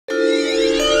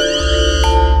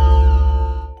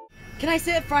Can I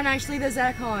sit front? Actually, there's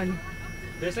aircon.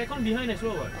 There's aircon behind as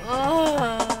well, what?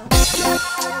 Oh.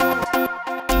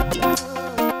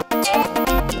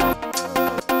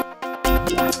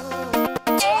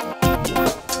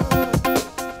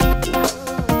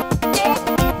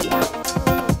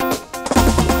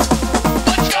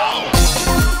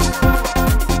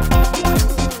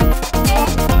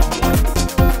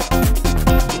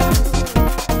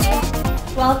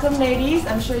 Welcome ladies,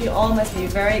 I'm sure you all must be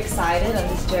very excited on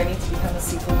this journey to become a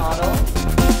supermodel.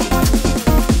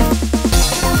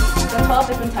 There are 12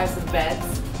 different types of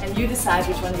beds and you decide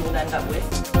which one you will end up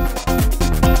with.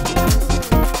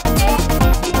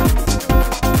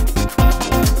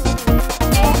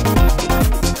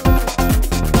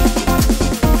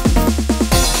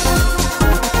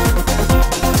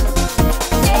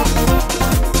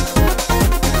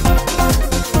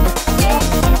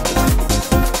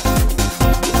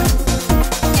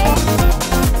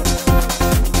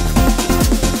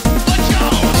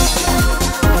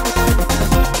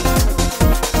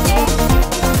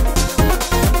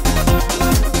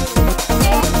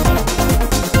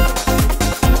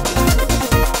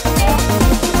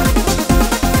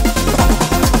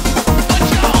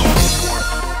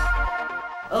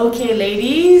 Okay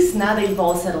ladies, now that you've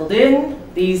all settled in,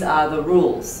 these are the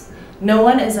rules. No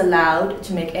one is allowed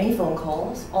to make any phone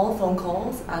calls. All phone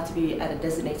calls are to be at a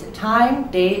designated time,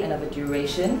 day, and of a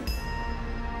duration.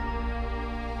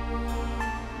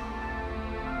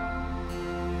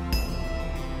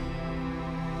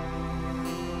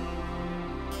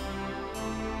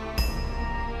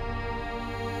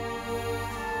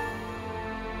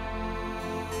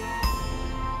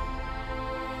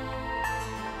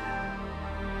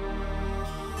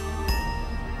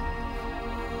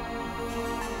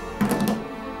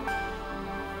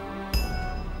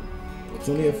 It's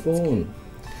only a phone.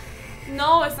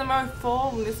 No, it's not my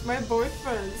phone. It's my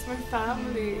boyfriend. It's my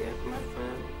family. My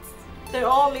friends. They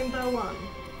all in that one.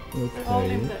 Okay. They're all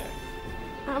in there.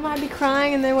 I might be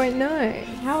crying and they won't know.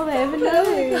 How will they ever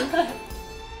know?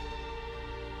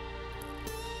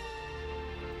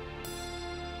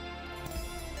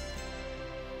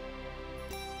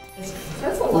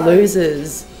 That's a lot.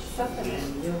 Losers.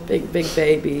 Big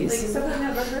babies.